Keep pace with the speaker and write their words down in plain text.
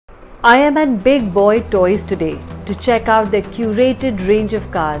I am at Big Boy Toyz today to check out their curated range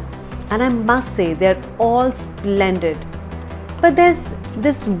of cars, and I must say they're all splendid. But there's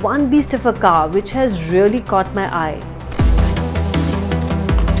this one beast of a car which has really caught my eye.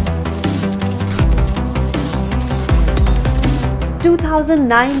 The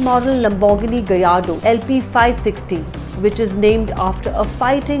 2009 model Lamborghini Gallardo LP560, which is named after a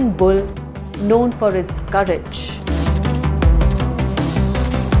fighting bull known for its courage.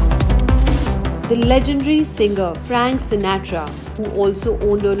 The legendary singer Frank Sinatra, who also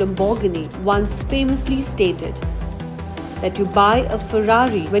owned a Lamborghini, once famously stated that you buy a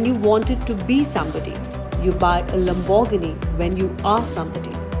Ferrari when you wanted to be somebody, you buy a Lamborghini when you are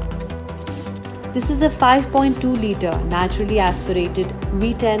somebody. This is a 5.2-litre naturally aspirated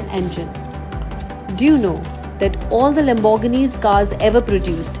V10 engine. Do you know that all the Lamborghini's cars ever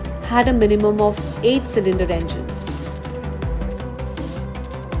produced had a minimum of 8-cylinder engines?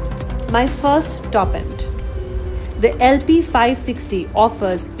 My first top end. The LP560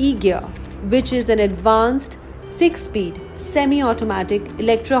 offers E-Gear, which is an advanced 6-speed semi-automatic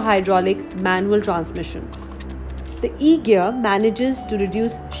electro-hydraulic manual transmission. The E-Gear manages to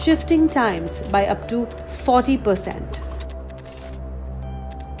reduce shifting times by up to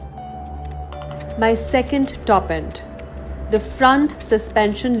 40%. My second top end. The front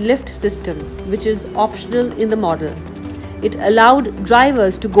suspension lift system, which is optional in the model. It allowed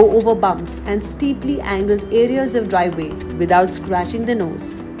drivers to go over bumps and steeply angled areas of driveway without scratching the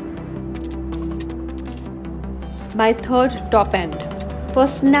nose. My third top end. For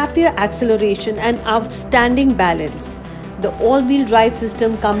snappier acceleration and outstanding balance, the all-wheel drive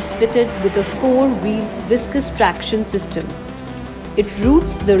system comes fitted with a 4-wheel viscous traction system. It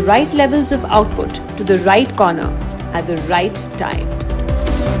routes the right levels of output to the right corner at the right time.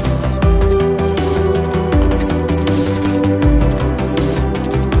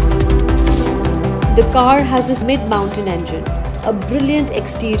 The car has a mid-mountain engine, a brilliant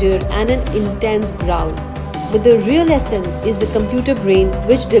exterior and an intense growl. But the real essence is the computer brain,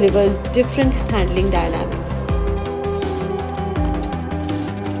 which delivers different handling dynamics.